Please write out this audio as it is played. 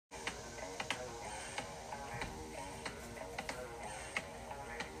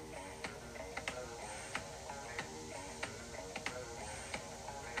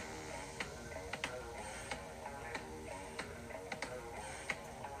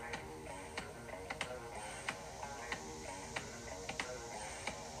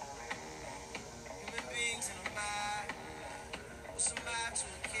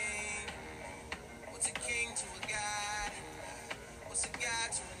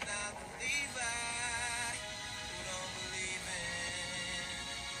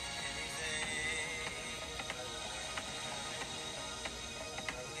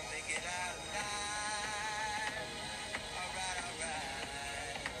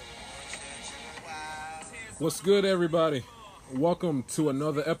What's good, everybody? Welcome to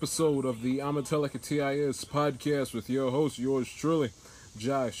another episode of the I'ma Tell Like a TIS podcast with your host, yours truly,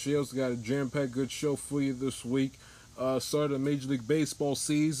 Josh Shields. Got a jam-packed good show for you this week. Started a Major League Baseball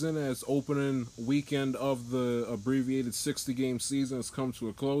season as opening weekend of the abbreviated 60-game season has come to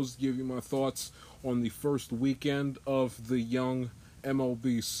a close. Give you my thoughts on the first weekend of the young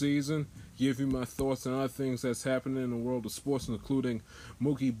MLB season. Give you my thoughts on other things that's happening in the world of sports, including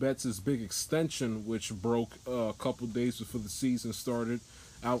Mookie Betts' big extension, which broke a couple days before the season started.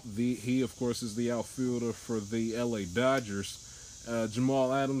 He, of course, is the outfielder for the LA Dodgers.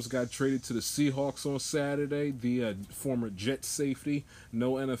 Jamal Adams got traded to the Seahawks on Saturday. The former Jet safety.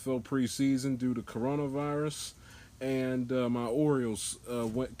 No NFL preseason due to coronavirus. And my Orioles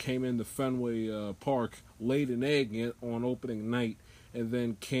came into Fenway Park, laid an egg on opening night, and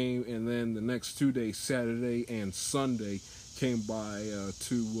then the next 2 days, Saturday and Sunday, came by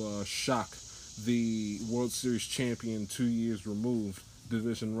to shock the World Series champion 2 years removed,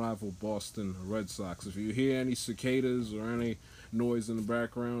 division rival Boston Red Sox. If you hear any cicadas or any noise in the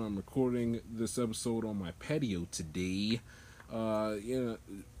background, I'm recording this episode on my patio today.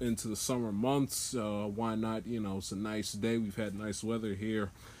 Into the summer months, why not? It's a nice day. We've had nice weather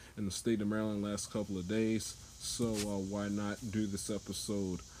here in the state of Maryland last couple of days, so why not do this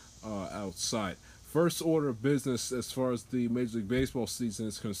episode outside? First order of business as far as the Major League Baseball season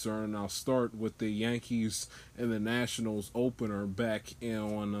is concerned, I'll start with the Yankees and the Nationals opener back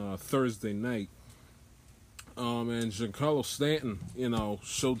on Thursday night. And Giancarlo Stanton,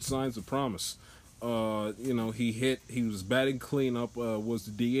 showed signs of promise. He was batting cleanup, was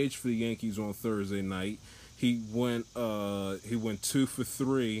the DH for the Yankees on Thursday night. He went 2 for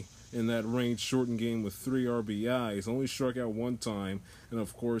 3 in that range-shortened game with 3 RBIs. Only struck out one time, and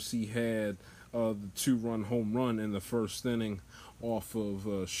of course he had the 2-run home run in the first inning off of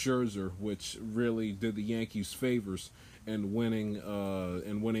Scherzer, which really did the Yankees favors in winning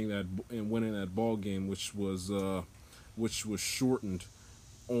that ball game, which was shortened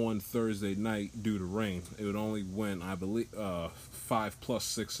on Thursday night due to rain. It would only win, I believe, 5 plus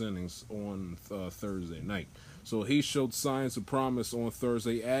 6 innings on Thursday night. So he showed signs of promise on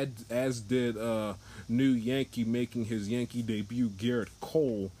Thursday, as did new Yankee making his Yankee debut, Gerrit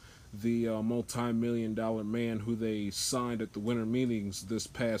Cole, the multi-million-dollar man who they signed at the winter meetings this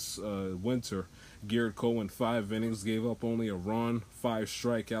past winter. Gerrit Cole in 5 innings gave up only a run, 5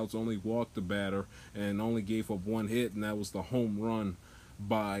 strikeouts, only walked the batter, and only gave up 1 hit, and that was the home run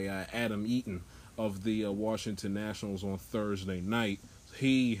by Adam Eaton of the Washington Nationals on Thursday night.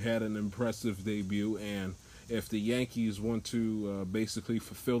 He had an impressive debut, and if the Yankees want to basically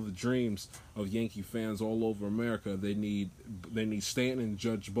fulfill the dreams of Yankee fans all over America, they need Stanton and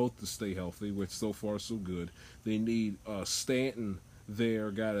Judge both to stay healthy, which so far so good. They need Stanton, their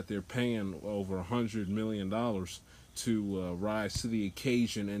guy that they're paying over $100 million, to rise to the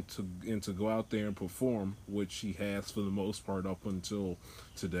occasion and to go out there and perform, which he has for the most part up until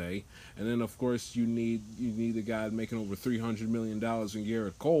today. And then of course you need a guy making over $300 million in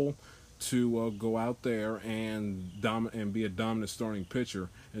Gerrit Cole to go out there and be a dominant starting pitcher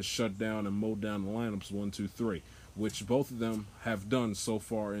and shut down and mow down the lineups 1, 2, 3, which both of them have done so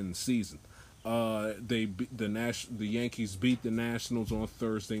far in the season. The Yankees beat the Nationals on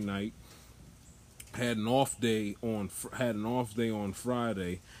Thursday night. Had an off day on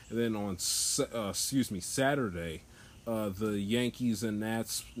Friday, and then on Saturday, the Yankees and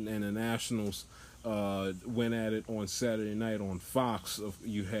the Nationals went at it on Saturday night on Fox.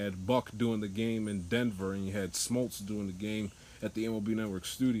 You had Buck doing the game in Denver, and you had Smoltz doing the game at the MLB Network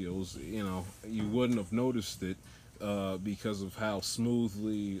studios. You wouldn't have noticed it because of how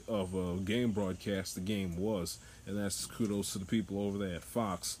smoothly of a game broadcast the game was, and that's kudos to the people over there at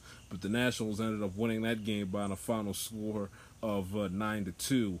Fox. But the Nationals ended up winning that game by a final score of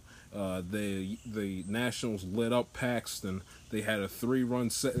 9-2. The Nationals lit up Paxton. They had a 3-run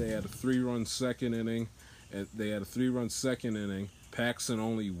second inning, and they had a 3-run second inning. Paxton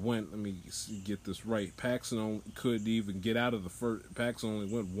only went. Let me get this right. Paxton only couldn't even get out of the first. Paxton only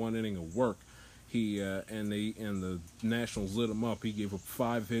went 1 inning of work. The Nationals lit him up. He gave up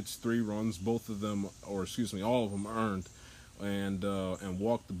 5 hits, 3 runs. All of them earned, and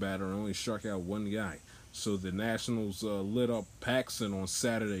walked the batter and only struck out 1 guy. So the Nationals lit up Paxton on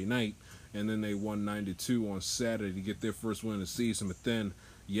Saturday night, and then they won 9-2 on Saturday to get their first win of the season. But then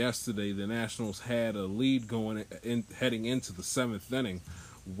yesterday, the Nationals had a lead heading into the 7th inning,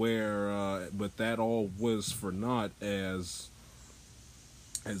 but that all was for naught as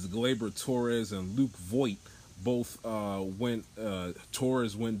Gleyber Torres and Luke Voit both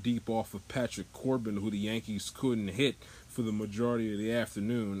Torres went deep off of Patrick Corbin, who the Yankees couldn't hit for the majority of the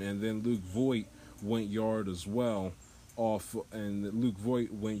afternoon, and then Luke Voit went yard as well and Luke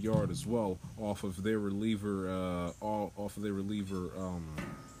Voigt went yard as well off of their reliever,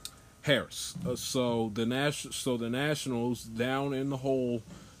 Harris. So the Nationals down in the hole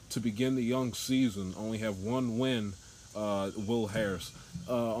to begin the young season only have one win. Will Harris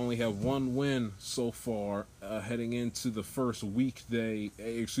only have one win so far, heading into the first exiting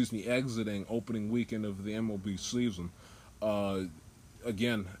opening weekend of the MLB season.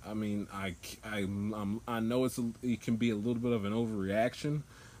 Again, I mean, I know it can be a little bit of an overreaction,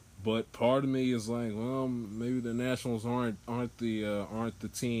 but part of me is like, well, maybe the Nationals aren't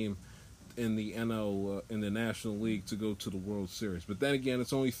the team in the in the National League to go to the World Series. But then again,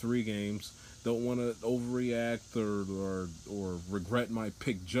 it's only 3 games. Don't want to overreact or regret my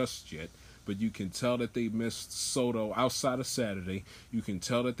pick just yet. But you can tell that they missed Soto outside of Saturday. You can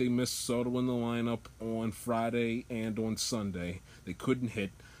tell that they missed Soto in the lineup on Friday and on Sunday. They couldn't hit,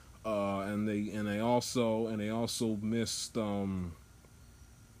 and they also missed Rendon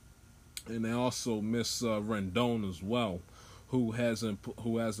as well, who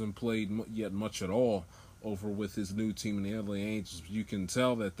hasn't played yet much at all over with his new team in the LA Angels. You can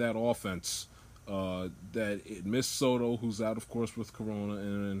tell that offense. That it missed Soto, who's out, of course, with Corona,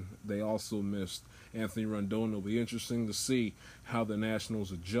 and they also missed Anthony Rendon. It'll be interesting to see how the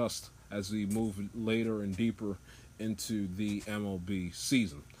Nationals adjust as we move later and deeper into the MLB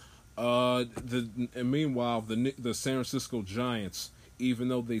season. Meanwhile, the San Francisco Giants, even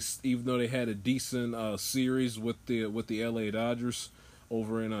though they had a decent series with the LA Dodgers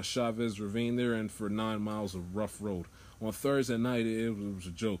over in Chavez Ravine there, and for 9 miles of rough road on Thursday night, it was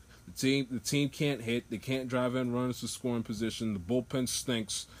a joke. The team can't hit. They can't drive in runners to scoring position. The bullpen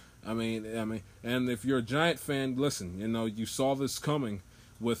stinks. I mean, and if you're a Giant fan, listen, you saw this coming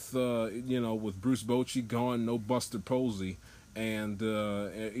with Bruce Bochy gone, no Buster Posey, and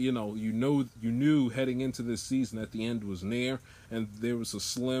you knew heading into this season that the end was near, and there was a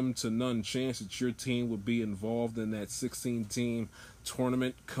slim to none chance that your team would be involved in that 16-team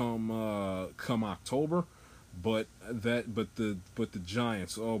tournament come October. But the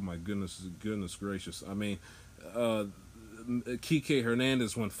Giants, oh my goodness gracious! I mean, Kike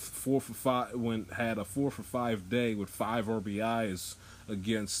Hernandez went 4 for 5. Had a 4 for 5 day with 5 RBIs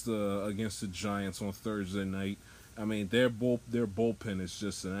against the Giants on Thursday night. I mean, their bullpen is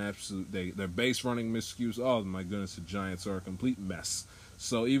just an absolute. Their base running miscues. Oh my goodness, the Giants are a complete mess.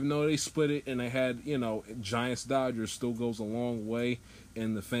 So even though they split it and they had Giants Dodgers still goes a long way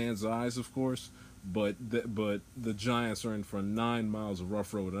in the fans' eyes, of course. But the Giants are in for 9 miles of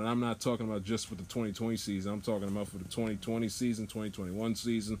rough road, and I'm not talking about just for the 2020 season. I'm talking about for the 2020 season, 2021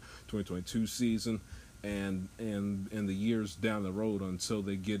 season, 2022 season, and the years down the road until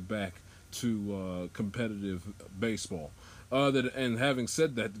they get back to competitive baseball. And having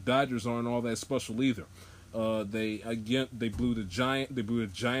said that, the Dodgers aren't all that special either. They blew the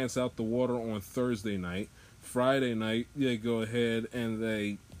Giants out the water on Thursday night. Friday night, they go ahead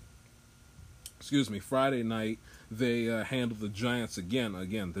and Friday night, they handled the Giants again.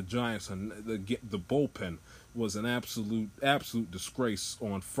 The Giants, the bullpen was an absolute disgrace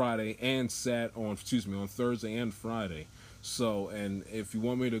on Friday and on Thursday and Friday. So, and if you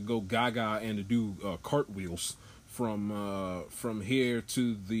want me to go gaga and to do cartwheels from here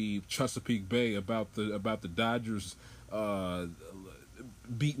to the Chesapeake Bay about the Dodgers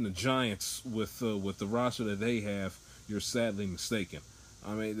beating the Giants with the roster that they have, you're sadly mistaken.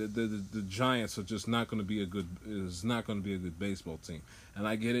 I mean, the Giants are just not going to be a good baseball team. And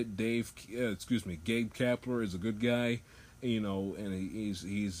I get it. Gabe Kapler is a good guy, and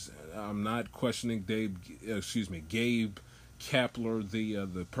he's. I'm not questioning Gabe Kapler,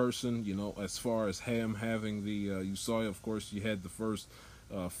 the person. As far as him having you saw, of course, you had the first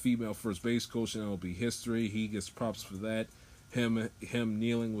female first base coach in MLB history. He gets props for that. Him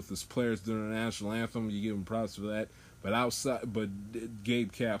kneeling with his players during the national anthem, you give him props for that. But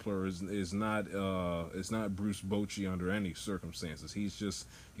Gabe Kapler is not Bruce Bochy under any circumstances. He's just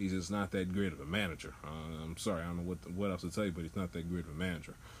not that great of a manager. I'm sorry, I don't know what else to tell you, but he's not that great of a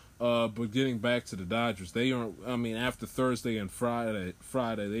manager. But getting back to the Dodgers, they aren't. I mean, after Thursday and Friday,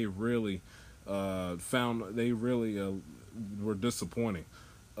 they really were disappointing.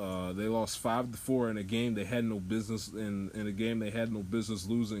 They lost 5-4 in a game they had no business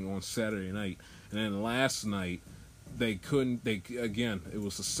losing on Saturday night, and then last night. It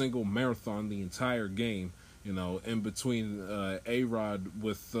was a single marathon the entire game, in between A-Rod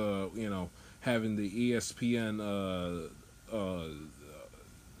with, having the ESPN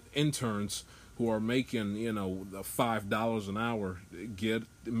interns who are making $5 an hour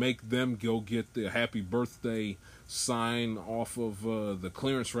make them go get the happy birthday sign off of the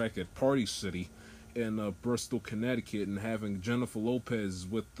clearance rack at Party City in Bristol, Connecticut, and having Jennifer Lopez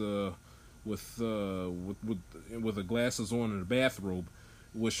with the with the glasses on and a bathrobe,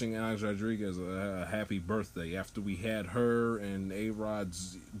 wishing Alex Rodriguez a happy birthday after we had her and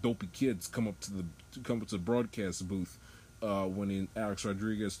A-Rod's dopey kids come up to the broadcast booth when Alex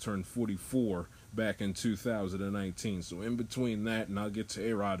Rodriguez turned 44 back in 2019. So in between that, and I'll get to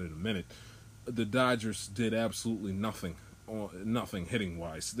A-Rod in a minute, the Dodgers did absolutely nothing hitting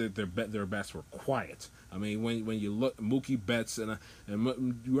wise. Their bats were quiet. I mean, when you look, Mookie Betts and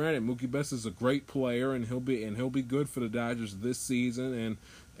granted, Mookie Betts is a great player, and he'll be good for the Dodgers this season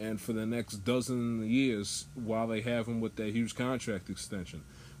and for the next dozen years while they have him with that huge contract extension.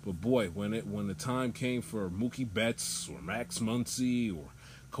 But boy, when the time came for Mookie Betts or Max Muncy or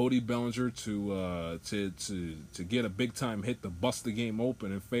Cody Bellinger to get a big time hit to bust the game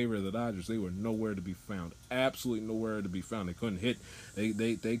open in favor of the Dodgers, they were nowhere to be found. Absolutely nowhere to be found. They couldn't hit.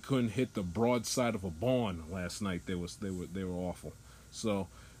 They couldn't hit the broadside of a barn last night. They were awful. So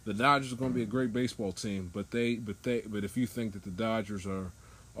the Dodgers are going to be a great baseball team, but if you think that the Dodgers are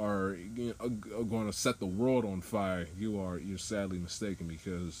going to set the world on fire, you're sadly mistaken,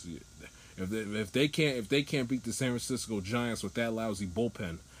 because if they can't beat the San Francisco Giants with that lousy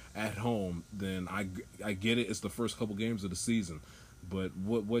bullpen at home, then I get it. It's the first couple games of the season, but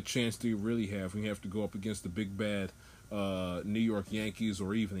what chance do you really have when you have to go up against the big bad New York Yankees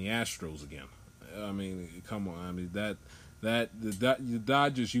or even the Astros again? I mean, come on. I mean the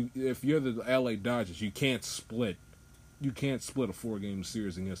Dodgers. If you're the LA Dodgers, you can't split. You can't split a 4-game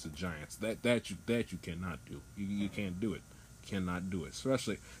series against the Giants. That you cannot do. You can't do it. Cannot do it,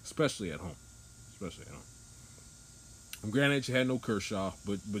 especially at home. Especially at home. Granted, you had no Kershaw,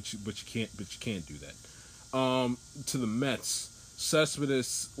 but you can't do that. To the Mets,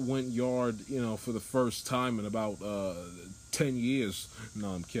 Cespedes went yard, for the first time in about 10 years. No,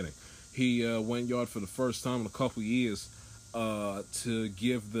 I'm kidding. He went yard for the first time in a couple years to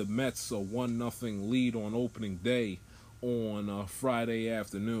give the Mets a 1-0 lead on opening day on Friday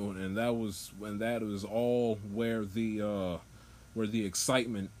afternoon, and that was all where the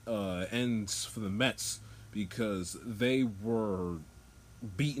excitement ends for the Mets, because they were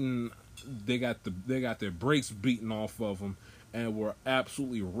beaten. They got their brakes beaten off of them, and were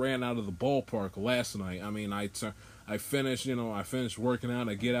absolutely ran out of the ballpark last night. I mean, I finished working out.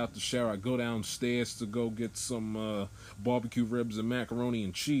 I get out the shower. I go downstairs to go get some barbecue ribs and macaroni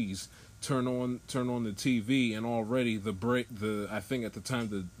and cheese. Turn on the TV, and already I think at the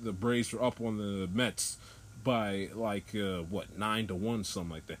time the Braves were up on the Mets by 9-1,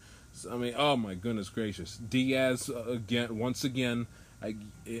 something like that. So, I mean, oh my goodness gracious, Diaz once again. I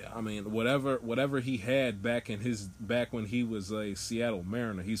mean, whatever he had back when he was a Seattle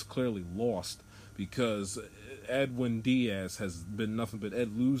Mariner, he's clearly lost, because Edwin Diaz has been nothing but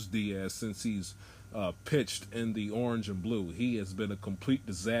Ed Luz Diaz since he's pitched in the orange and blue. He has been a complete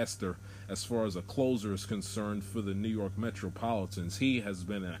disaster as far as a closer is concerned for the New York Metropolitans. He has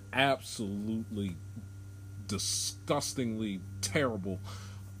been an absolutely disgustingly terrible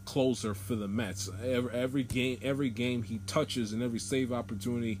closer for the Mets. Every game he touches and every save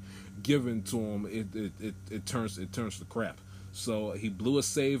opportunity given to him, it turns to crap. So he blew a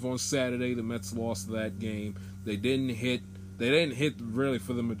save on Saturday. The Mets lost that game. They didn't hit really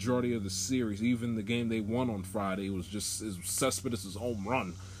for the majority of the series. Even the game they won on Friday, it was Cespedes' home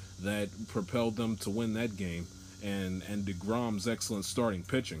run that propelled them to win that game, and DeGrom's excellent starting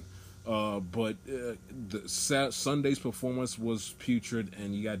pitching. But Sunday's performance was putrid,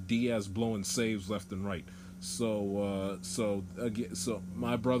 and you got Diaz blowing saves left and right. So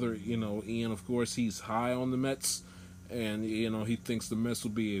my brother, Ian, of course, he's high on the Mets, and he thinks the Mets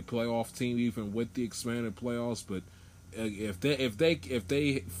will be a playoff team even with the expanded playoffs. But if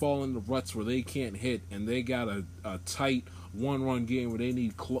they fall in the ruts where they can't hit, and they got a tight 1-run game where they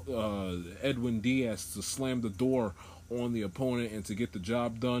need Edwin Diaz to slam the door on the opponent and to get the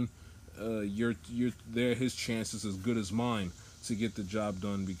job done, his chances as good as mine to get the job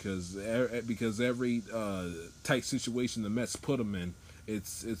done, because every tight situation the Mets put him in,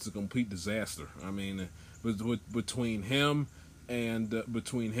 it's a complete disaster. I mean, between him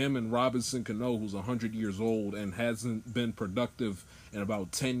and Robinson Cano, who's 100 years old and hasn't been productive in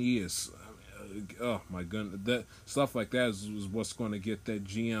about 10 years. Oh my goodness, that stuff like that is what's going to get that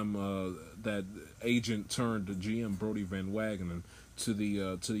GM, that agent turned to GM Brody Van Wagenen to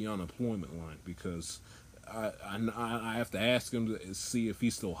the unemployment line, because I have to ask him to see if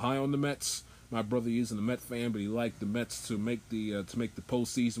he's still high on the Mets, my brother isn't a Met fan, but he liked the Mets to make the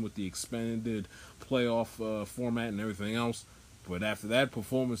postseason with the expanded playoff format and everything else. But after that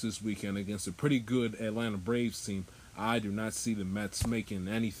performance this weekend against a pretty good Atlanta Braves team, I do not see the Mets making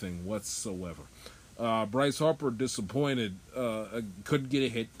anything whatsoever. Bryce Harper disappointed. Couldn't get a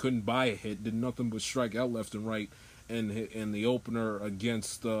hit, couldn't buy a hit, did nothing but strike out left and right in the opener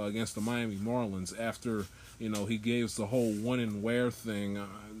against the Miami Marlins. After he gave us the whole when and where thing,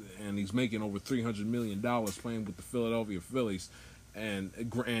 and he's making over $300 million playing with the Philadelphia Phillies, and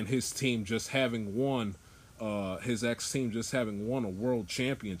his team just having won, his ex-team just having won a world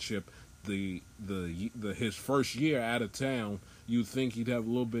championship. His first year out of town, you'd think he'd have a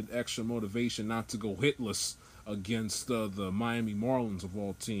little bit extra motivation not to go hitless against the Miami Marlins of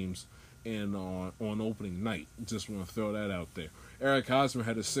all teams and on opening night. Just want to throw that out there. Eric Hosmer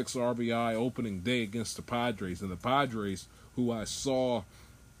had a 6 RBI opening day against the Padres, and the Padres, who I've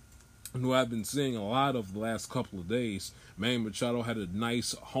been seeing a lot of the last couple of days. Manny Machado had a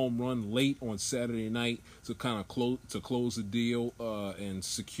nice home run late on Saturday night to kind of close the deal and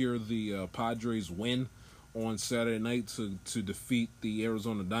secure the Padres win on Saturday night to defeat the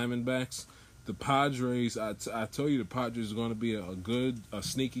Arizona Diamondbacks. The Padres, I tell you, the Padres are going to be a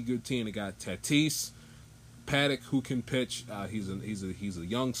sneaky good team. They got Tatis, Paddock, who can pitch. He's a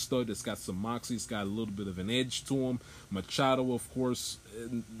young stud that's got some moxie. He's got a little bit of an edge to him. Machado, of course,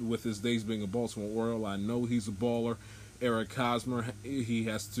 with his days being a Baltimore Oriole, I know he's a baller. Eric Hosmer, he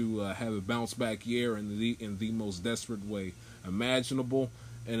has to have a bounce back year in the most desperate way imaginable.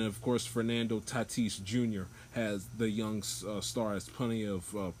 And of course, Fernando Tatis Jr. has the young star, has plenty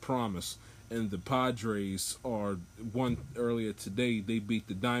of promise. And the Padres won earlier today. They beat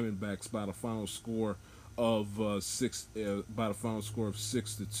the Diamondbacks by the final score of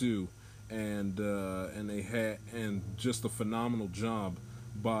 6-2, and just a phenomenal job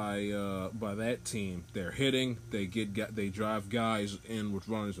by that team. They're hitting. They drive guys in with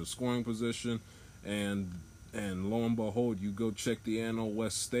runners in scoring position, and lo and behold, you go check the NL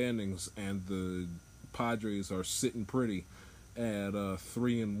West standings, and the Padres are sitting pretty at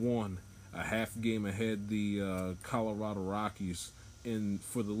 3-1. A half game ahead the Colorado Rockies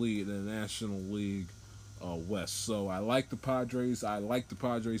for the lead in the National League West. So I like the Padres. I like the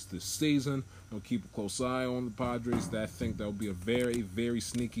Padres this season. I'll keep a close eye on the Padres. I think that'll be a very, very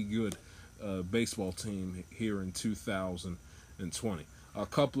sneaky good baseball team here in 2020. A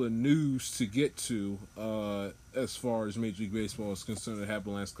couple of news to get to as far as Major League Baseball is concerned that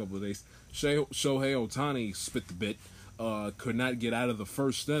happened the last couple of days. Shohei Ohtani spit the bit. Could not get out of the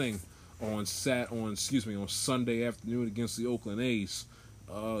first inning on Sunday afternoon against the Oakland A's.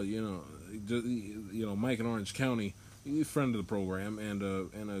 Mike in Orange County, he's a friend of the program and a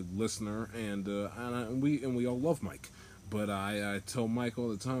listener, and we all love Mike. But I tell Mike all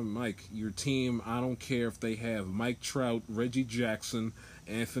the time, Mike, your team, I don't care if they have Mike Trout, Reggie Jackson,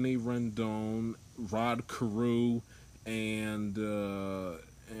 Anthony Rendon, Rod Carew, and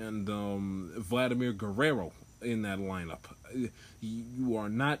Vladimir Guerrero in that lineup. You are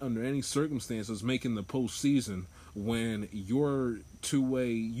not under any circumstances making the postseason when your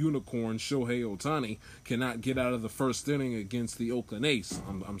two-way unicorn Shohei Ohtani cannot get out of the first inning against the Oakland A's.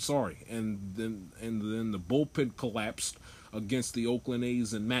 I'm sorry, and then the bullpen collapsed against the Oakland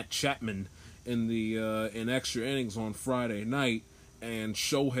A's and Matt Chapman in extra innings on Friday night. And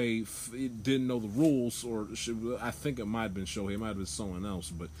Shohei didn't know the rules, or I think it might have been Shohei, it might have been someone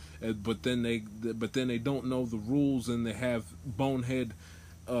else. But then they don't know the rules, and they have bonehead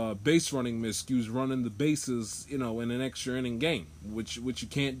base running miscues running the bases, in an extra inning game, which you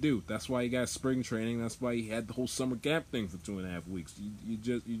can't do. That's why you got spring training. That's why you had the whole summer camp thing for 2.5 weeks. You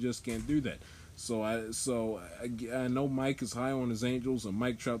just can't do that. So I know Mike is high on his Angels and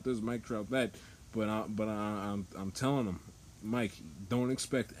Mike Trout this, Mike Trout that, but I'm telling him, Mike, don't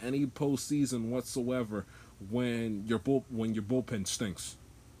expect any postseason whatsoever when your bullpen stinks.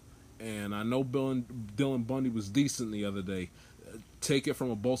 And I know Dylan Bundy was decent the other day. Take it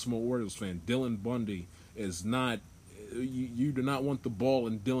from a Baltimore Orioles fan. Dylan Bundy is not. You do not want the ball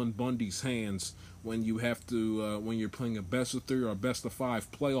in Dylan Bundy's hands when you have to when you're playing a best of 3 or a best of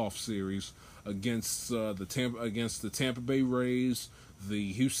 5 playoff series against the Tampa Bay Rays,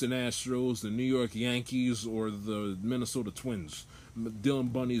 the Houston Astros, the New York Yankees, or the Minnesota Twins.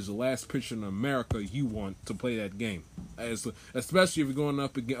 Dylan Bundy is the last pitcher in America you want to play that game, especially if you're going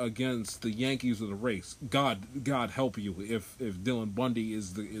up against the Yankees or the Rays. God help you if Dylan Bundy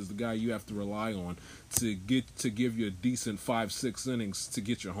is the guy you have to rely on to give you a decent 5-6 innings to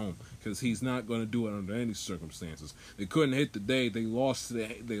get you home, because he's not going to do it under any circumstances. They couldn't hit today. They lost to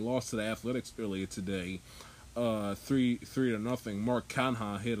the Athletics earlier today. three to nothing. Mark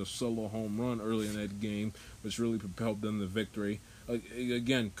Canha hit a solo home run early in that game, which really propelled them to victory.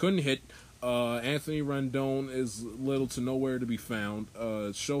 Again, couldn't hit. Anthony Rendon is little to nowhere to be found.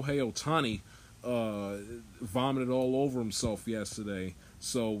 Shohei Ohtani vomited all over himself yesterday.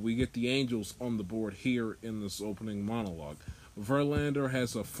 So we get the Angels on the board here in this opening monologue. Verlander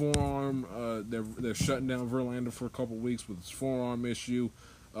has a forearm. They're shutting down Verlander for a couple weeks with his forearm issue.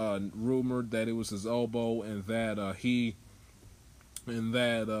 Rumored that it was his elbow, and that he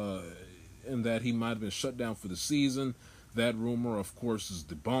might have been shut down for the season. That rumor, of course, is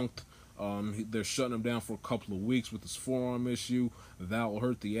debunked. They're shutting him down for a couple of weeks with his forearm issue. That will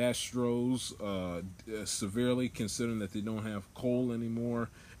hurt the Astros severely, considering that they don't have Cole anymore,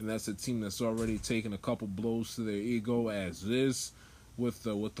 and that's a team that's already taken a couple blows to their ego as is, with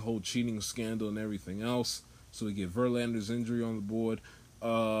the whole cheating scandal and everything else. So we get Verlander's injury on the board.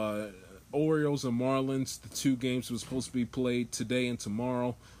 Orioles and Marlins, the two games were supposed to be played today and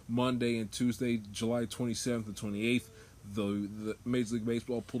tomorrow, Monday and Tuesday, July 27th and 28th. The Major League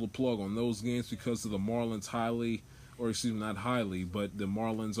Baseball pulled the plug on those games because of the Marlins the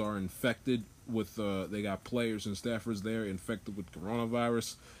Marlins are infected with, they got players and staffers there infected with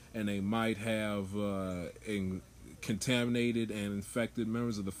coronavirus, and they might have contaminated and infected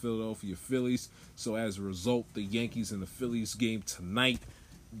members of the Philadelphia Phillies. So as a result, the Yankees and the Phillies game tonight,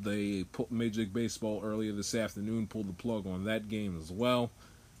 they put Major League Baseball earlier this afternoon pulled the plug on that game as well.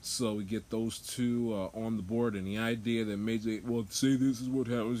 So we get those two on the board, and the idea that say this is what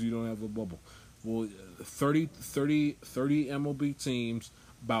happens, you don't have a bubble. Well, 30 MLB teams,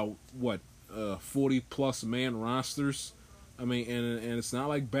 about 40-plus man rosters. I mean, and it's not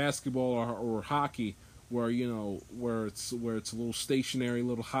like basketball or hockey where it's a little stationary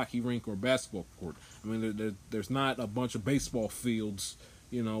little hockey rink or basketball court. I mean, there's not a bunch of baseball fields,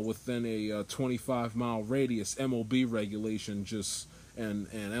 within a 25-mile radius. MLB regulation and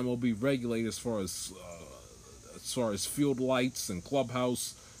MLB regulate as far as field lights and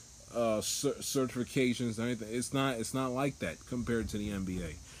clubhouse certifications and everything. It's not like that compared to the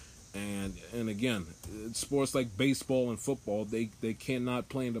NBA. And again, sports like baseball and football, they cannot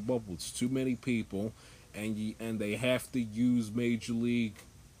play in the bubble. It's too many people, and they have to use Major League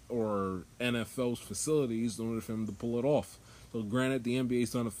or NFL's facilities in order for them to pull it off. So granted, the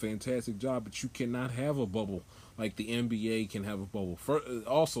NBA's done a fantastic job, but you cannot have a bubble like the NBA can have a bubble.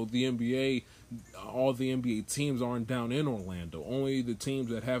 Also, the NBA, all the NBA teams aren't down in Orlando. Only the teams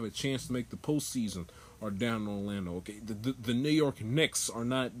that have a chance to make the postseason are down in Orlando. Okay, the New York Knicks are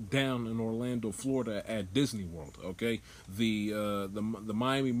not down in Orlando, Florida, at Disney World. Okay, the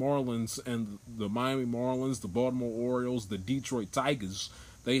Miami Marlins and the Baltimore Orioles, the Detroit Tigers.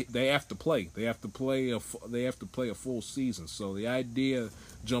 They have to play. They have to play a full season. So the idea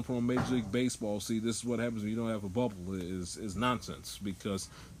jumping on Major League Baseball, see, this is what happens when you don't have a bubble, is nonsense, because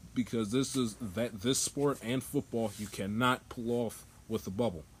this sport and football you cannot pull off with a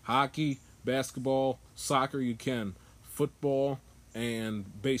bubble. Hockey, basketball, soccer you can. Football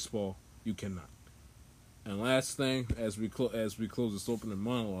and baseball you cannot. And last thing, as we close this opening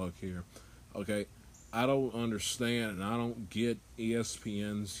monologue here, okay, I don't understand and I don't get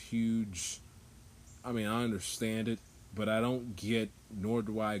ESPN's huge. I mean, I understand it, but I don't get, nor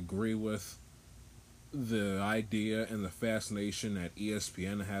do I agree with the idea and the fascination that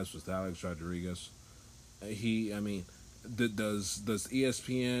ESPN has with Alex Rodriguez. Does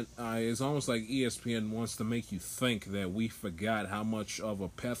ESPN? It's almost like ESPN wants to make you think that we forgot how much of a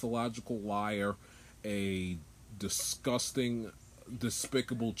pathological liar, a disgusting,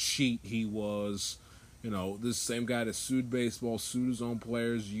 despicable cheat he was. This same guy that sued baseball, sued his own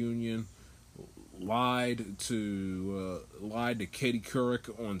players' union, lied to Katie Couric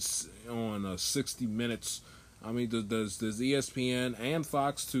on 60 Minutes. I mean, does ESPN and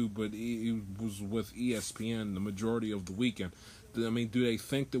Fox too? But he was with ESPN the majority of the weekend. I mean, do they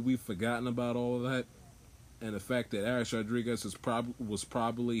think that we've forgotten about all of that? And the fact that Alex Rodriguez was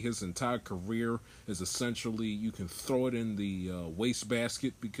probably his entire career is essentially, you can throw it in the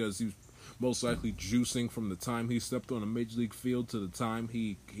wastebasket, because he was most likely juicing from the time he stepped on a major league field to the time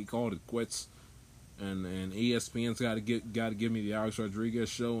he called it quits. And ESPN's got to give me the Alex Rodriguez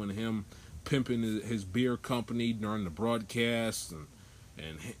show and him pimping his beer company during the broadcast,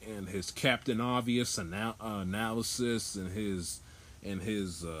 and his Captain Obvious analysis and his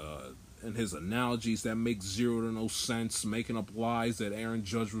analogies that make zero to no sense, making up lies that Aaron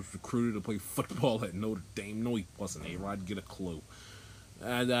Judge was recruited to play football at Notre Dame. No, he wasn't. A-Rod, get a clue.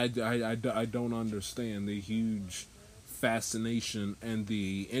 I don't understand the huge fascination and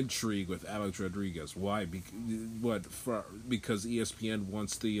the intrigue with Alex Rodriguez. Why? Because ESPN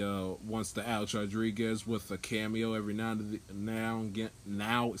wants the Alex Rodriguez with a cameo every now and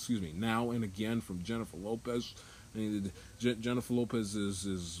again from Jennifer Lopez. I mean, Jennifer Lopez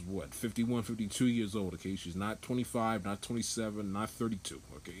is what, 51, 52 years old. Okay, she's not 25, not 27, not 32.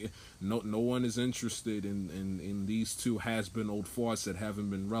 Okay, no one is interested in these two has-been old farts that haven't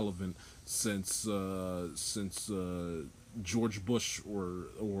been relevant since George Bush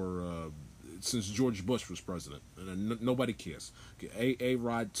since George Bush was president, and nobody cares. Okay,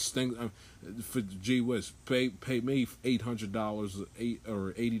 A-Rod stinks. For gee whiz, pay me $800,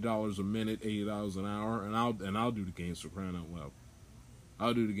 or $80 a minute, $80 an hour, and I'll do the games for crying out loud.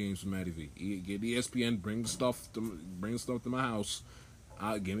 I'll do the games for Matty V. Get ESPN, bring stuff to my house.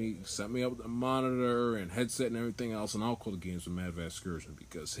 Set me up with a monitor and headset and everything else, and I'll call the games with Matt Vasgersian,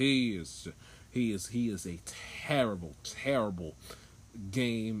 because he is a terrible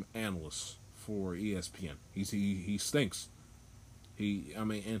game analyst for ESPN. He stinks.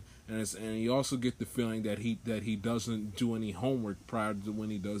 And you also get the feeling that he doesn't do any homework prior to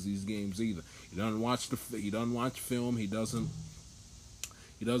when he does these games either. He doesn't watch film. He doesn't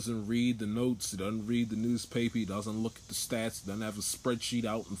read the notes. He doesn't read the newspaper. He doesn't look at the stats. He doesn't have a spreadsheet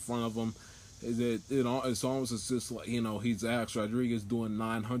out in front of him. It's almost just like, he's Alex Rodriguez doing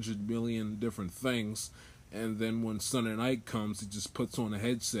 900 million different things. And then when Sunday night comes, he just puts on a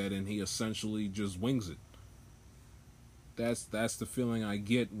headset and he essentially just wings it. That's the feeling I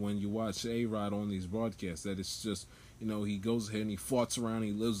get when you watch A-Rod on these broadcasts. That it's just, he goes ahead and he farts around,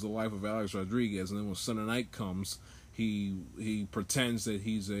 he lives the life of Alex Rodriguez, and then when Sunday night comes, he pretends that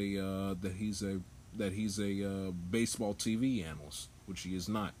he's a baseball TV analyst, which he is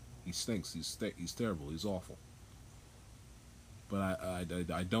not. He stinks. He's terrible. He's awful. But I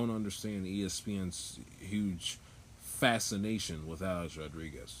don't understand ESPN's huge fascination with Alex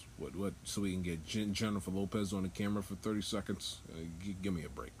Rodriguez. What? So we can get Jennifer Lopez on the camera for 30 seconds? Give me a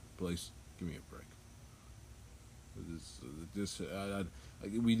break, please. Give me a break.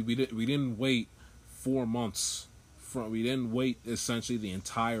 We didn't wait 4 months. We didn't wait essentially the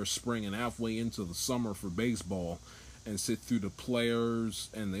entire spring and halfway into the summer for baseball and sit through the players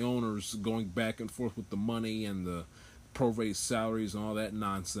and the owners going back and forth with the money and the prorated salaries and all that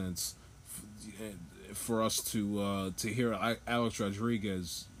nonsense for us to hear Alex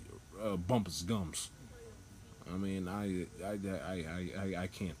Rodriguez bump his gums. I mean, I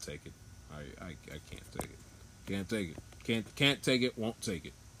can't take it. I can't take it. Can't take it. Can't take it. Won't take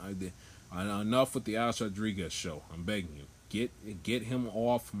it. Enough with the Alex Rodriguez show. I'm begging you. Get him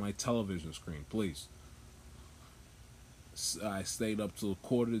off my television screen, please. I stayed up till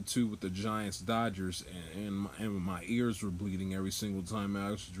 1:45 with the Giants-Dodgers, and my ears were bleeding every single time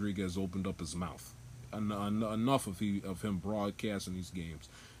Alex Rodriguez opened up his mouth. Enough of him broadcasting these games,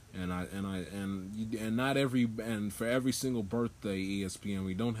 and for every single birthday, ESPN,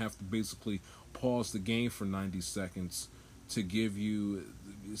 we don't have to basically pause the game for 90 seconds to give you,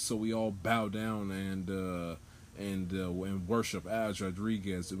 so we all bow down and worship Alex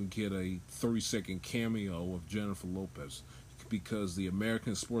Rodriguez, and we get a 30-second cameo of Jennifer Lopez, because the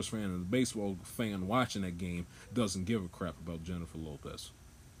American sports fan and the baseball fan watching that game doesn't give a crap about Jennifer Lopez.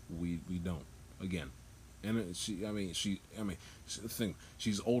 We don't. Again, and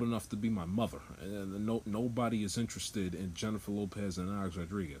she's old enough to be my mother, and nobody is interested in Jennifer Lopez and Alex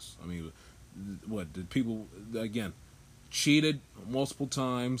Rodriguez. I mean, what did people again? Cheated multiple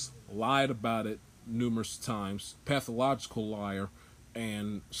times, lied about it numerous times, pathological liar,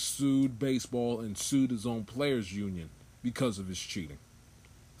 and sued baseball and sued his own players' union because of his cheating.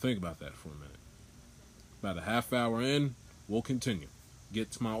 Think about that for a minute. About a half hour in, we'll continue.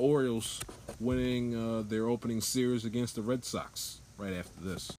 Get to my Orioles winning their opening series against the Red Sox right after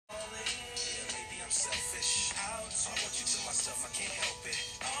this.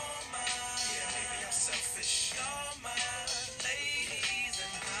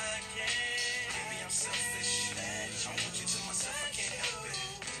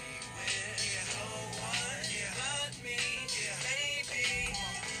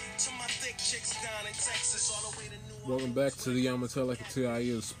 Welcome back to the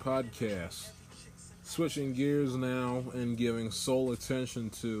Yamatelekatiayas podcast. Switching gears now and giving sole attention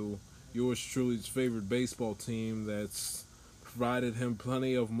to yours truly's favorite baseball team that's provided him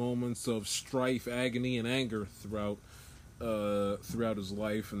plenty of moments of strife, agony, and anger throughout his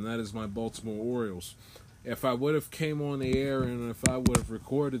life, and that is my Baltimore Orioles. If I would have came on the air and if I would have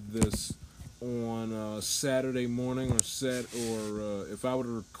recorded this on Saturday morning if I would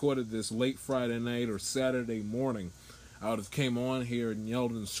have recorded this late Friday night or Saturday morning, I would have came on here and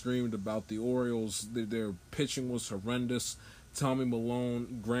yelled and screamed about the Orioles. Their pitching was horrendous. Tommy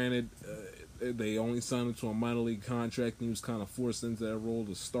Malone, granted, they only signed him to a minor league contract, and he was kind of forced into that role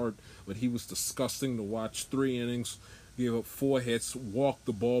to start, but he was disgusting to watch. 3 innings, gave up 4 hits, walked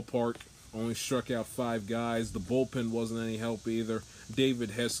the ballpark, only struck out 5 guys. The bullpen wasn't any help either.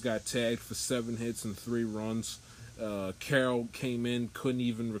 David Hess got tagged for 7 hits and 3 runs. Carroll came in, couldn't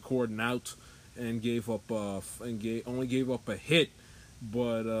even record an out, and only gave up a hit.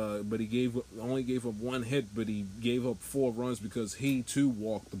 But he only gave up 1 hit, but he gave up 4 runs because he too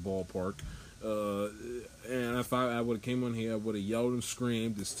walked the ballpark. And if I would have came on here, I would have yelled and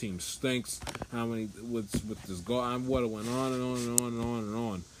screamed, "This team stinks." How many with this goal? I would have went on and on and on and on and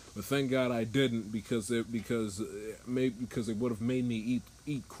on. But thank God I didn't, because it would have made me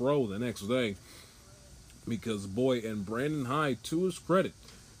eat crow the next day. Because boy, and Brandon Hyde, to his credit,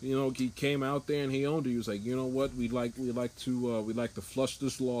 he came out there and he owned it. He was like, you know what, we'd like to flush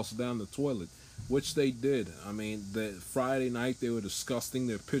this loss down the toilet, which they did. I mean, the Friday night they were disgusting.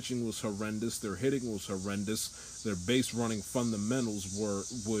 Their pitching was horrendous. Their hitting was horrendous. Their base running fundamentals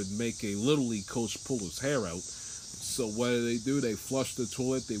would make a Little League coach pull his hair out. So what did they do? They flushed the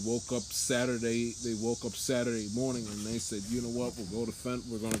toilet. They woke up Saturday morning and they said, you know what, we're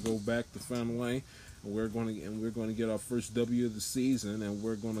going to go back to Fenway. And we're going to get our first W of the season, and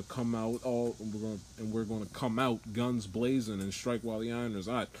we're going to come out guns blazing and strike while the iron is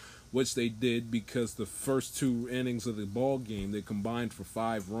hot, which they did, because the first 2 innings of the ball game they combined for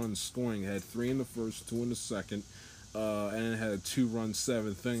 5 runs scoring. It had 3 in the first, 2 in the second, and it had a 2-run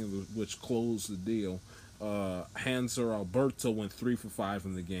 7th inning, which closed the deal. Hanser Alberto went 3 for 5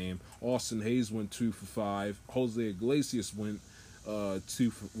 in the game. Austin Hayes went 2 for 5. Jose Iglesias went 2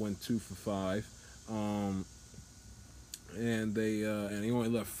 for 5. And he only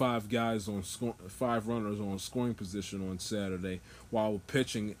left 5 runners on scoring position on Saturday, while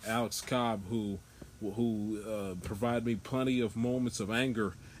pitching Alex Cobb, who provided me plenty of moments of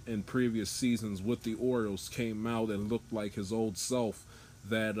anger in previous seasons with the Orioles, came out and looked like his old self.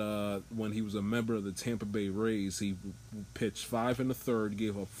 That when he was a member of the Tampa Bay Rays, he pitched 5 in the third,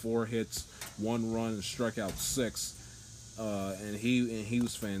 gave up 4 hits, 1 run, and struck out 6. And he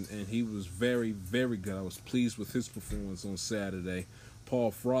was very, very good. I was pleased with his performance on Saturday.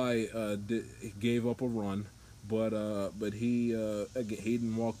 Paul Fry gave up a run, but he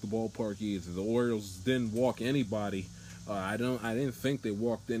didn't walk the ballpark either. The Orioles didn't walk anybody. I didn't think they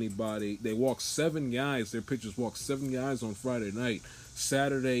walked anybody. They walked 7 guys. Their pitchers walked 7 guys on Friday night.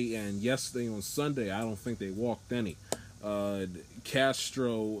 Saturday and yesterday on Sunday, I don't think they walked any.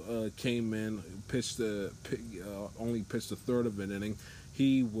 Castro came in, only pitched a third of an inning.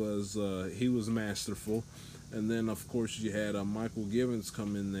 He was masterful, and then of course you had Michael Givens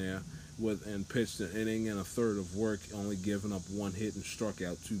come in there and pitched an inning and a third of work, only giving up 1 hit and struck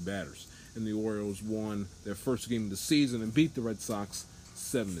out 2 batters. And the Orioles won their first game of the season and beat the Red Sox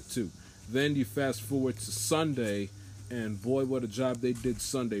 7-2. Then you fast forward to Sunday. And boy, what a job they did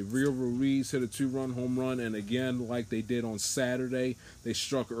Sunday. Rio Ruiz hit a 2-run home run, and again, like they did on Saturday, they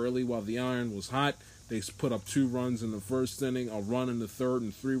struck early while the iron was hot. They put up 2 runs in the first inning, a run in the third,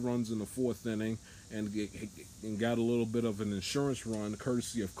 and 3 runs in the fourth inning, and got a little bit of an insurance run,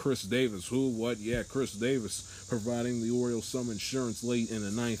 courtesy of Chris Davis. Chris Davis providing the Orioles some insurance late in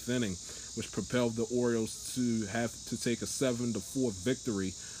the 9th inning, which propelled the Orioles to have to take a 7-4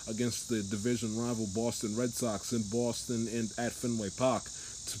 victory against the division rival Boston Red Sox in Boston and at Fenway Park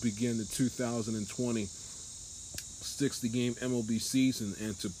to begin the 2020 60-game MLB season,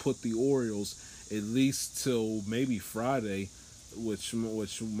 and to put the Orioles at least till maybe Friday, which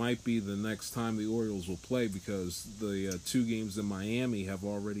might be the next time the Orioles will play, because the 2 games in Miami have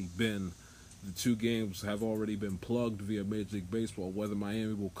already been plugged via Major League Baseball. Whether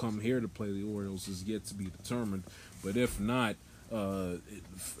Miami will come here to play the Orioles is yet to be determined. But if not,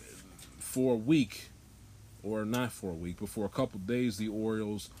 for a week, or not for a week, but for a couple of days, the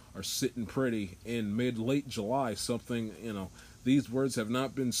Orioles are sitting pretty in late July. Something, these words have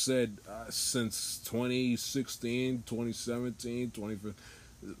not been said since 2016, 2017,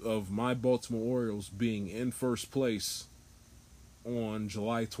 2015, of my Baltimore Orioles being in first place on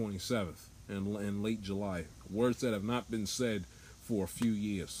July 27th, in late July. Words that have not been said for a few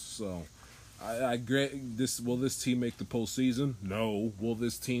years. So I grant this. Will this team make the postseason? No. Will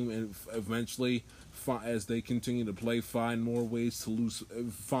this team eventually, as they continue to play, find more ways to lose,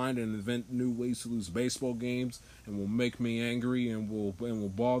 find and invent new ways to lose baseball games, and will make me angry and will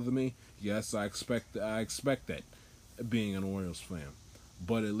bother me? Yes, I expect that, being an Orioles fan.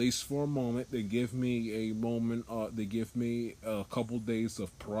 But at least for a moment, they give me a moment. They give me a couple days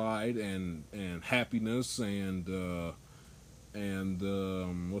of pride and happiness and and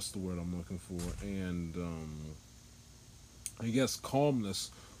what's the word I'm looking for? And I guess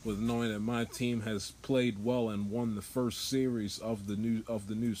calmness with knowing that my team has played well and won the first series of the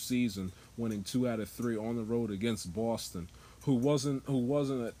new season, winning 2 out of 3 on the road against Boston, who wasn't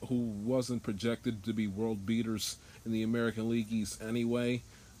projected to be world beaters in the American League East anyway.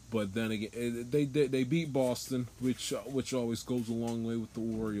 But then again, they beat Boston, which always goes a long way with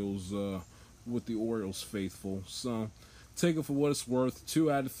the Orioles faithful. So take it for what it's worth.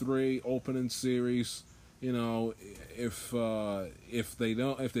 2 out of 3 opening series. You know, if they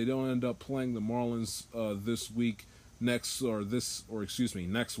don't end up playing the Marlins next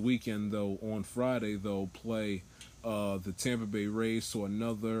weekend though, on Friday they'll play the Tampa Bay Rays, so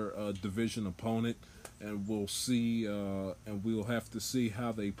another division opponent, and we'll see and we'll have to see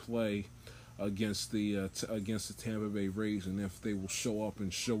how they play against the Tampa Bay Rays, and if they will show up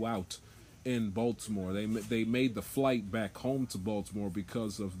and show out in Baltimore. They made the flight back home to Baltimore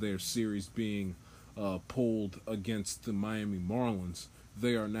because of their series being pulled against the Miami Marlins.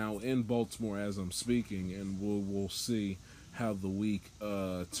 They are now in Baltimore as I'm speaking, and we'll see how the week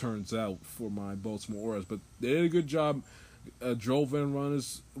turns out for my Baltimore Orioles. But they did a good job. Drove in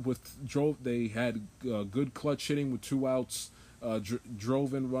runners They had good clutch hitting with 2 outs.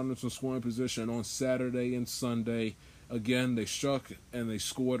 Drove in runners in scoring position on Saturday and Sunday. Again, they struck and they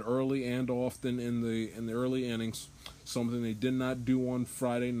scored early and often in the early innings, something they did not do on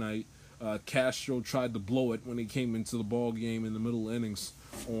Friday night. Castro tried to blow it when he came into the ball game in the middle innings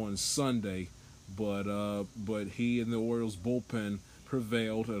on Sunday, but he and the Orioles bullpen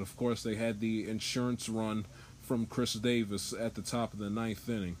prevailed, and of course they had the insurance run from Chris Davis at the top of the 9th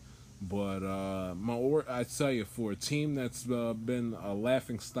inning. But I tell you, for a team that's been a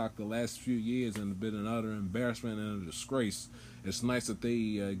laughingstock the last few years and been an utter embarrassment and a disgrace, it's nice that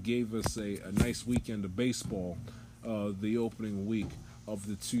they gave us a nice weekend of baseball, the opening week of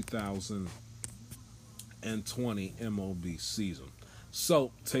the 2020 MLB season.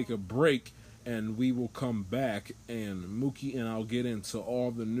 So take a break, and we will come back, and Mookie and I'll get into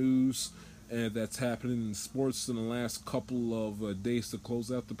all the news that's happening in sports in the last couple of days to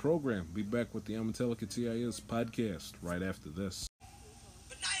close out the program. Be back with the Amatelica TIS podcast right after this.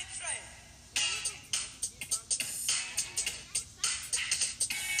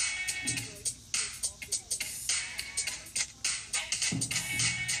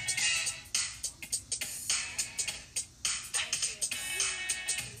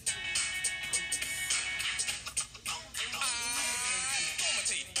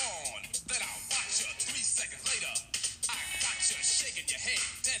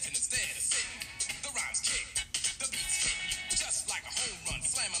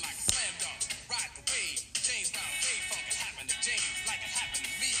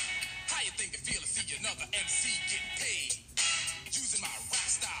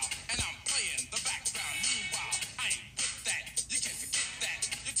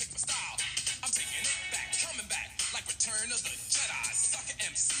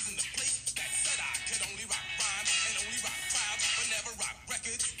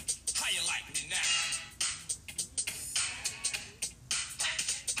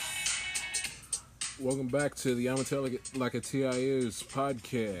 Welcome back to the Amatelica TIS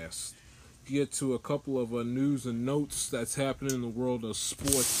podcast. Get to a couple of news and notes that's happening in the world of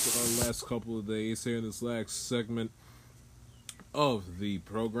sports the last couple of days here in this last segment of the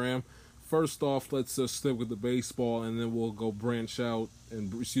program. First off, let's stick with the baseball, and then we'll go branch off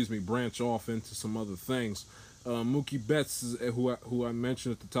into some other things. Mookie Betts, who I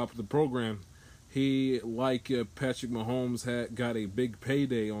mentioned at the top of the program, he, like Patrick Mahomes, got a big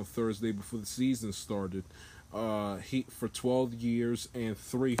payday on Thursday before the season started. He for 12 years and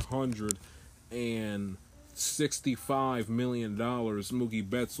 $365 million. Mookie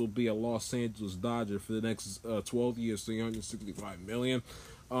Betts will be a Los Angeles Dodger for the next 12 years, $365 million.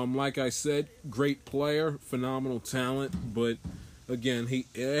 Like I said, great player, phenomenal talent, but again, he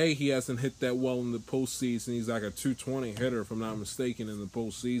hasn't hit that well in the postseason. He's like a .220 hitter, if I'm not mistaken, in the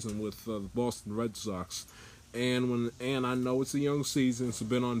postseason with the Boston Red Sox. And I know it's a young season, it's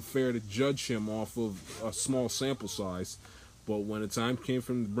been unfair to judge him off of a small sample size. But when the time came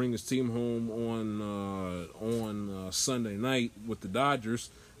for him to bring his team home on Sunday night with the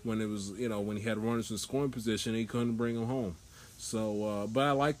Dodgers, when he had runners in scoring position, he couldn't bring them home. So, but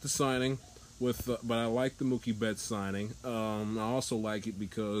I like the signing. But I like the Mookie Betts signing. I also like it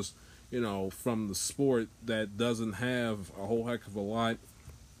because, from the sport that doesn't have a whole heck of a lot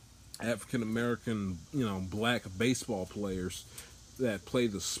African American, black baseball players. play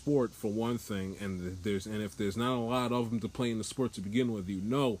the sport for one thing, and if there's not a lot of them to play in the sport to begin with,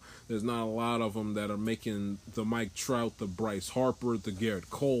 there's not a lot of them that are making the Mike Trout, the Bryce Harper, the Garrett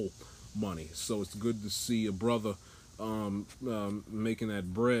Cole money. So it's good to see a brother making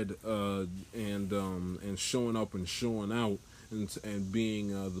that bread and showing up and showing out and being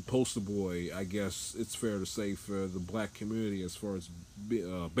the poster boy, I guess it's fair to say, for the black community as far as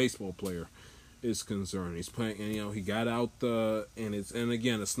baseball player is concerned. He's playing, and he got out, and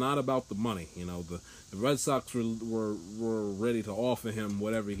again, it's not about the money. The Red Sox were ready to offer him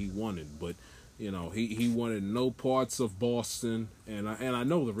whatever he wanted, but he wanted no parts of Boston, and I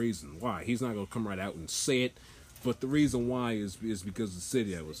know the reason why. He's not gonna come right out and say it, but the reason why is because of the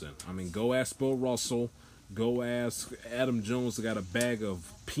city I was in. I mean, go ask Bill Russell. Go ask Adam Jones. Got a bag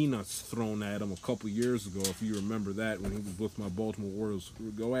of peanuts thrown at him a couple years ago, if you remember that, when he was with my Baltimore Orioles.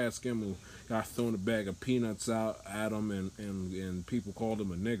 Go ask him who got thrown a bag of peanuts out at him, and people called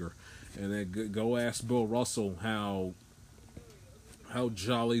him a nigger. And then go ask Bill Russell how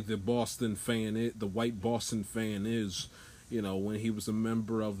jolly the white Boston fan is, when he was a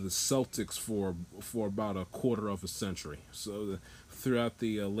member of the Celtics for about a quarter of a century. So throughout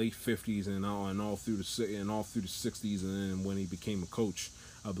the late 50s and all through the 60s, and then when he became a coach,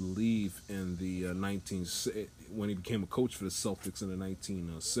 I believe in the when he became a coach for the Celtics in the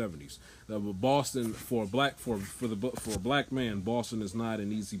 1970s. Boston, for a black man, Boston is not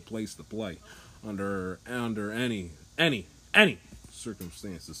an easy place to play under any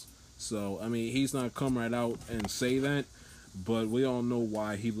circumstances. So I mean, he's not come right out and say that, but we all know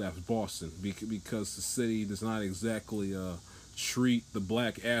why he left Boston, because the city does not exactly treat the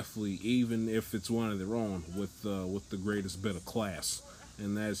black athlete, even if it's one of their own, with the greatest bit of class,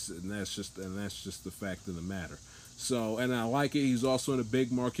 and that's just the fact of the matter. So, and I like it. He's also in a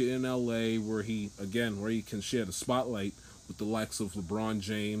big market in LA where he can share the spotlight with the likes of LeBron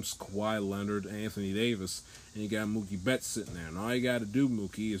James, Kawhi Leonard, Anthony Davis, and you got Mookie Betts sitting there. And all you got to do,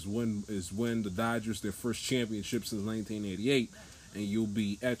 Mookie, is win the Dodgers their first championship since 1988. And you'll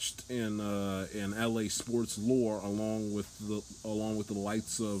be etched in LA sports lore along with the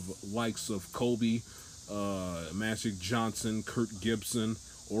likes of Kobe, Magic Johnson, Kurt Gibson,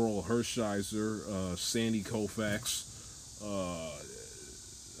 Oral Hershiser, Sandy Koufax,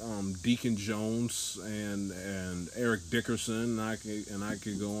 Deacon Jones, and Eric Dickerson, and I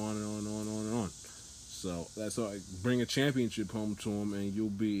could go on and on and on and on and on. So that's all. Bring a championship home to him,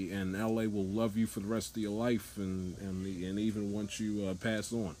 and LA will love you for the rest of your life, and even once you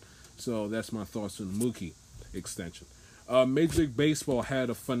pass on. So that's my thoughts on the Mookie extension. Major League Baseball had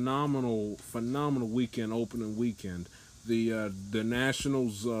a phenomenal opening weekend. The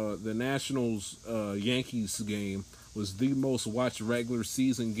Nationals Yankees game was the most watched regular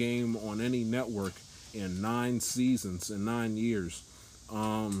season game on any network in 9 seasons, in 9 years.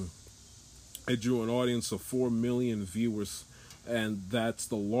 It drew an audience of 4 million viewers, and that's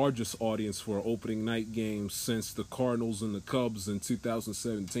the largest audience for an opening night game since the Cardinals and the Cubs in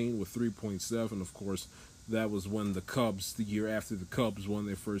 2017 with 3.7. Of course, that was when the year after the Cubs won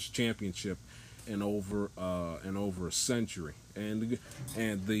their first championship in over a century. And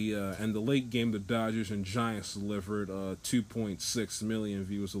the late game, the Dodgers and Giants delivered 2.6 million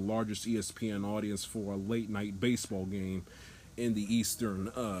viewers, the largest ESPN audience for a late night baseball game in the Eastern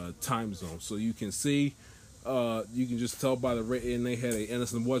time zone. So you can see, you can just tell by the rate, and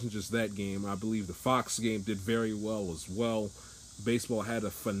it wasn't just that game. I believe the Fox game did very well as well. Baseball had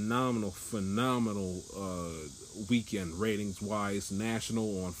a phenomenal weekend ratings wise,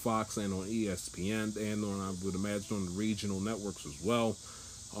 national on Fox and on ESPN, and I would imagine on the regional networks as well.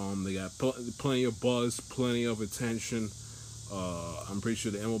 They got plenty of buzz, plenty of attention. I'm pretty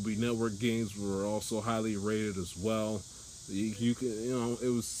sure the MLB Network games were also highly rated as well.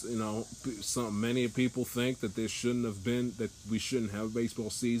 It was something. Many people think that we shouldn't have a baseball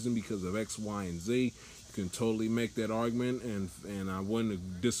season because of X, Y, and Z. You can totally make that argument, and I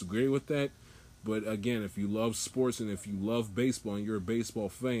wouldn't disagree with that. But again, if you love sports and if you love baseball and you're a baseball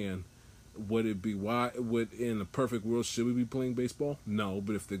fan, in a perfect world, should we be playing baseball? No,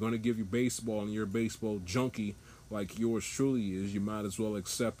 but if they're going to give you baseball and you're a baseball junkie like yours truly is, you might as well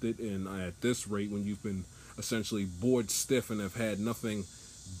accept it. And at this rate, when you've been essentially bored stiff and have had nothing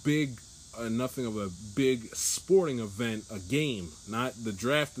of a big sporting event, a game. Not the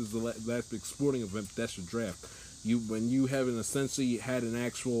draft is the last big sporting event. That's your draft. When you haven't essentially had an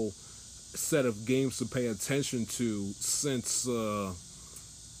actual set of games to pay attention to since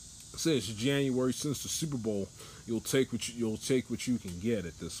January, since the Super Bowl, you'll take what you can get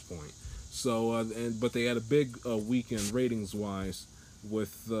at this point. So but they had a big weekend ratings wise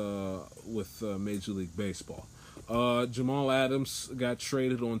with Major League Baseball. Jamal Adams got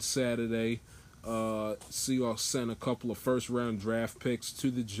traded on Saturday. Seahawks sent a couple of first-round draft picks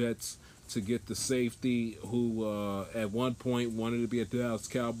to the Jets to get the safety who at one point wanted to be a Dallas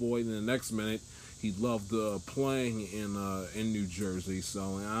Cowboy, and the next minute he loved playing in New Jersey.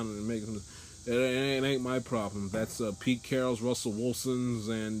 So I don't make him. It ain't my problem. That's Pete Carroll's, Russell Wilson's,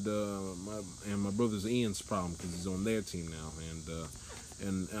 and my brother's Ian's problem because he's on their team now.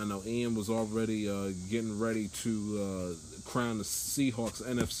 And I know Ian was already getting ready to crown the Seahawks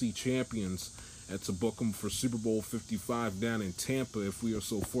NFC champions and to book them for Super Bowl 55 down in Tampa if we are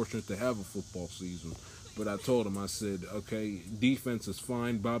so fortunate to have a football season. But I told him, I said, okay, defense is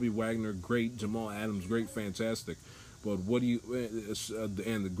fine. Bobby Wagner, great. Jamal Adams, great, fantastic. But what do you,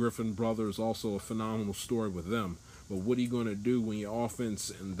 and the Griffin brothers, also a phenomenal story with them. But what are you going to do when your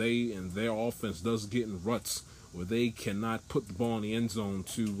offense and their offense does get in ruts where they cannot put the ball in the end zone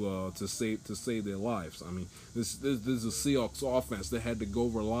to save their lives? I mean, this is a Seahawks offense that had to go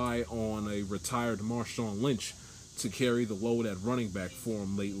rely on a retired Marshawn Lynch to carry the load at running back for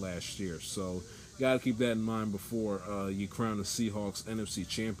him late last year. So you got to keep that in mind before you crown the Seahawks NFC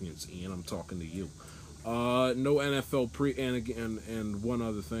champions. Ian, I'm talking to you. No NFL and one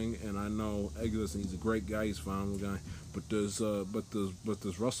other thing, and I know, listen, he's a great guy, he's a phenomenal guy, but does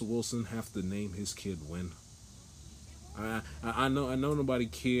Russell Wilson have to name his kid Win? I know nobody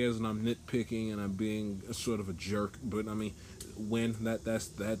cares, and I'm nitpicking and I'm being sort of a jerk, but I mean, Win, that's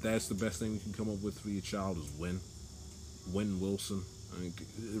the best thing you can come up with for your child is Win Wilson. I mean,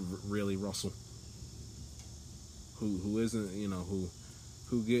 really, Russell, who isn't,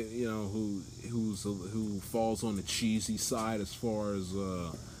 who falls on the cheesy side as far as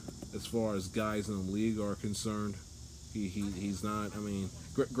guys in the league are concerned. He's not. I mean,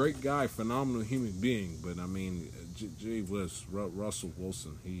 great guy, phenomenal human being, but I mean, gee whiz, Russell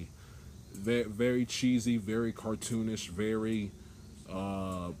Wilson. He very cheesy, very cartoonish, very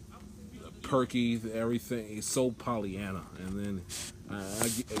perky. Everything. He's so Pollyanna, and then.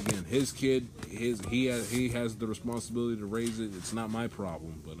 Again, his kid, he has the responsibility to raise it. It's not my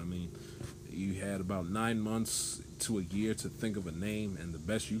problem, but I mean, you had about 9 months to a year to think of a name, and the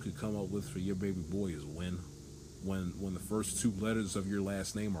best you could come up with for your baby boy is Win. When the first 2 letters of your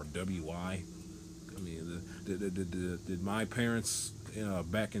last name are W-I. I mean, did my parents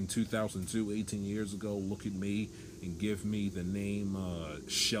back in 2002, 18 years ago, look at me and give me the name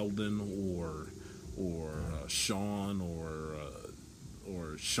Sheldon or Sean or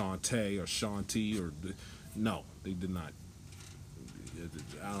Shantae or Shanti or no, they did not.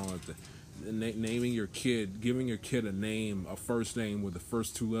 I don't have to naming your kid, giving your kid a name, a first name with the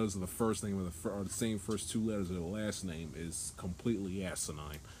first 2 letters of the first name or the same first 2 letters of the last name is completely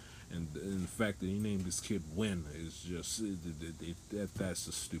asinine. And the fact that he named this kid Win is just that's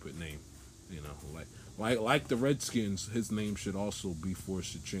a stupid name. Like the Redskins, his name should also be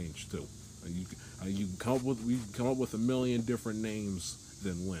forced to change too. You can come up with a million different names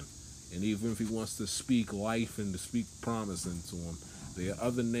than Win, and even if he wants to speak life and to speak promise into him, there are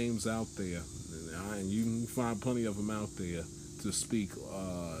other names out there, and you can find plenty of them out there to speak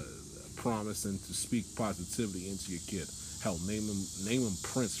promise and to speak positivity into your kid. Hell, name him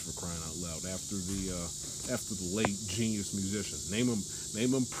Prince, for crying out loud, after the late genius musician. Name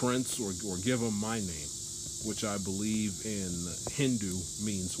him Prince, or give him my name, which I believe in Hindu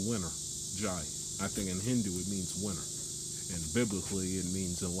means winner. Jai. I think in Hindu it means winner, and biblically it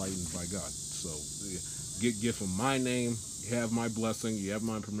means enlightened by God. So give him my name. You have my blessing. You have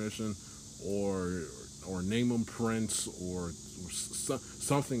my permission, or name him Prince, or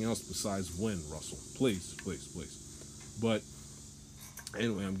something else besides Win, Russell. Please. But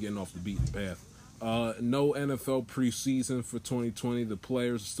anyway, I'm getting off the beaten path. No NFL preseason for 2020. The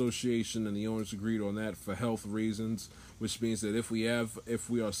Players Association and the owners agreed on that for health reasons, which means that if we are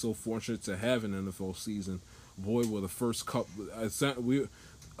so fortunate to have an NFL season, boy, will the first couple we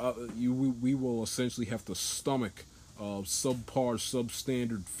will essentially have to stomach subpar,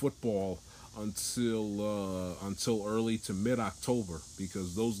 substandard football until early to mid-October,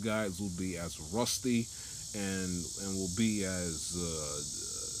 because those guys will be as rusty and will be as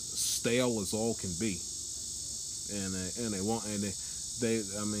stale as all can be, and they won't, and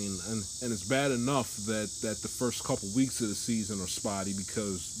and it's bad enough that the first couple weeks of the season are spotty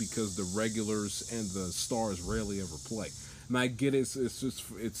because the regulars and the stars rarely ever play. And I get it,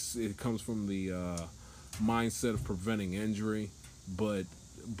 it comes from the mindset of preventing injury, but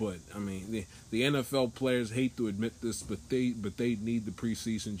But I mean, the NFL players hate to admit this, but they need the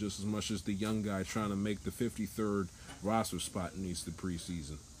preseason just as much as the young guy trying to make the 53rd roster spot needs the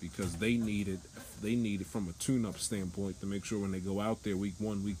preseason, because they need it. They need it from a tune-up standpoint to make sure when they go out there week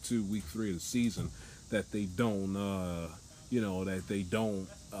 1, week 2, week 3 of the season that they don't,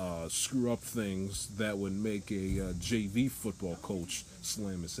 screw up things that would make a JV football coach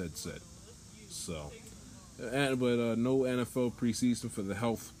slam his headset. So. But no NFL preseason for the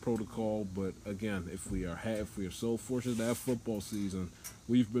health protocol. But again, if we are so fortunate to have football season,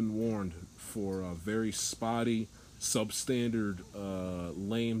 we've been warned for a very spotty, substandard,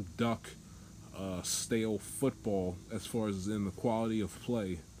 lame duck, stale football as far as in the quality of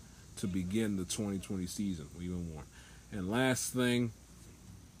play to begin the 2020 season. We've been warned. And last thing,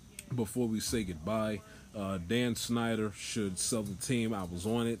 before we say goodbye, Dan Snyder should sell the team. I was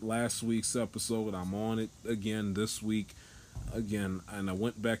on it last week's episode. I'm on it again this week. And I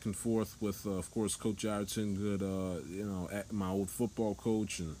went back and forth with, of course, Coach Ireton, good, my old football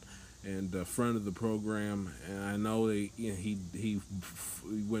coach and a friend of the program. And I know he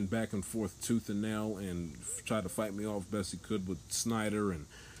went back and forth tooth and nail and tried to fight me off best he could with Snyder and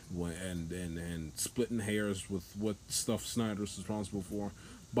splitting hairs with what stuff Snyder's responsible for.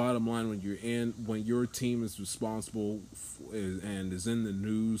 Bottom line, when your team is responsible and is in the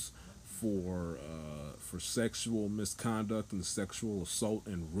news for sexual misconduct and sexual assault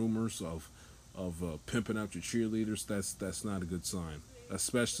and rumors of pimping out your cheerleaders, that's not a good sign.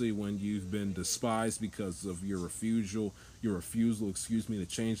 Especially when you've been despised because of your refusal, to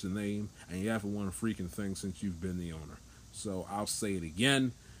change the name, and you haven't won a freaking thing since you've been the owner. So I'll say it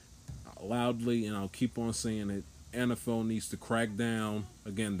again, loudly, and I'll keep on saying it. NFL needs to crack down.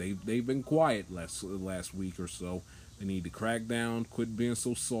 Again, they've been quiet last week or so. They need to crack down, quit being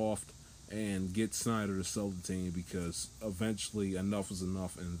so soft, and get Snyder to sell the team, because eventually enough is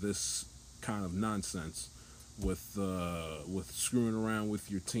enough, and this kind of nonsense with screwing around with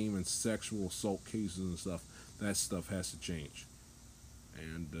your team and sexual assault cases and stuff, that stuff has to change.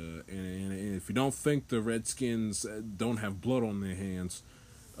 And if you don't think the Redskins don't have blood on their hands,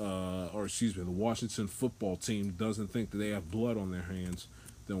 the Washington football team doesn't think that they have blood on their hands,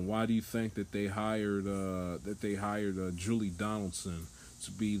 then why do you think that they hired Julie Donaldson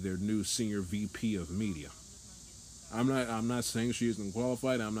to be their new senior VP of media? I'm not saying she isn't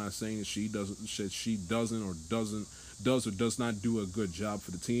qualified. I'm not saying that she does or does not do a good job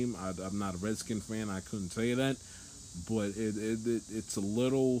for the team. I'm not a Redskin fan. I couldn't tell you that, but it's a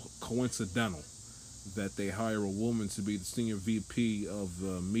little coincidental that they hire a woman to be the senior VP of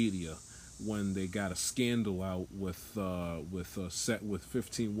media when they got a scandal out with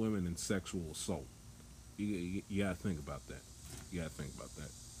 15 women in sexual assault. You gotta think about that.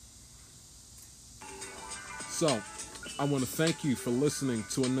 So, I want to thank you for listening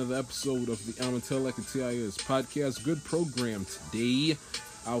to another episode of the Amateur Like a TIS podcast. Good program today.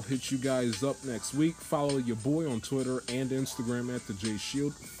 I'll hit you guys up next week. Follow your boy on Twitter and Instagram at the J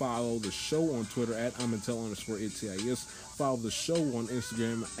Shield. Follow the show on Twitter at Amatel_ATIS. Follow the show on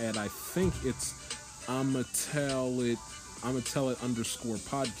Instagram at, I think it's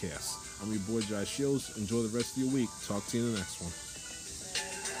Amatel_podcast. I'm your boy J Shields. Enjoy the rest of your week. Talk to you in the next one.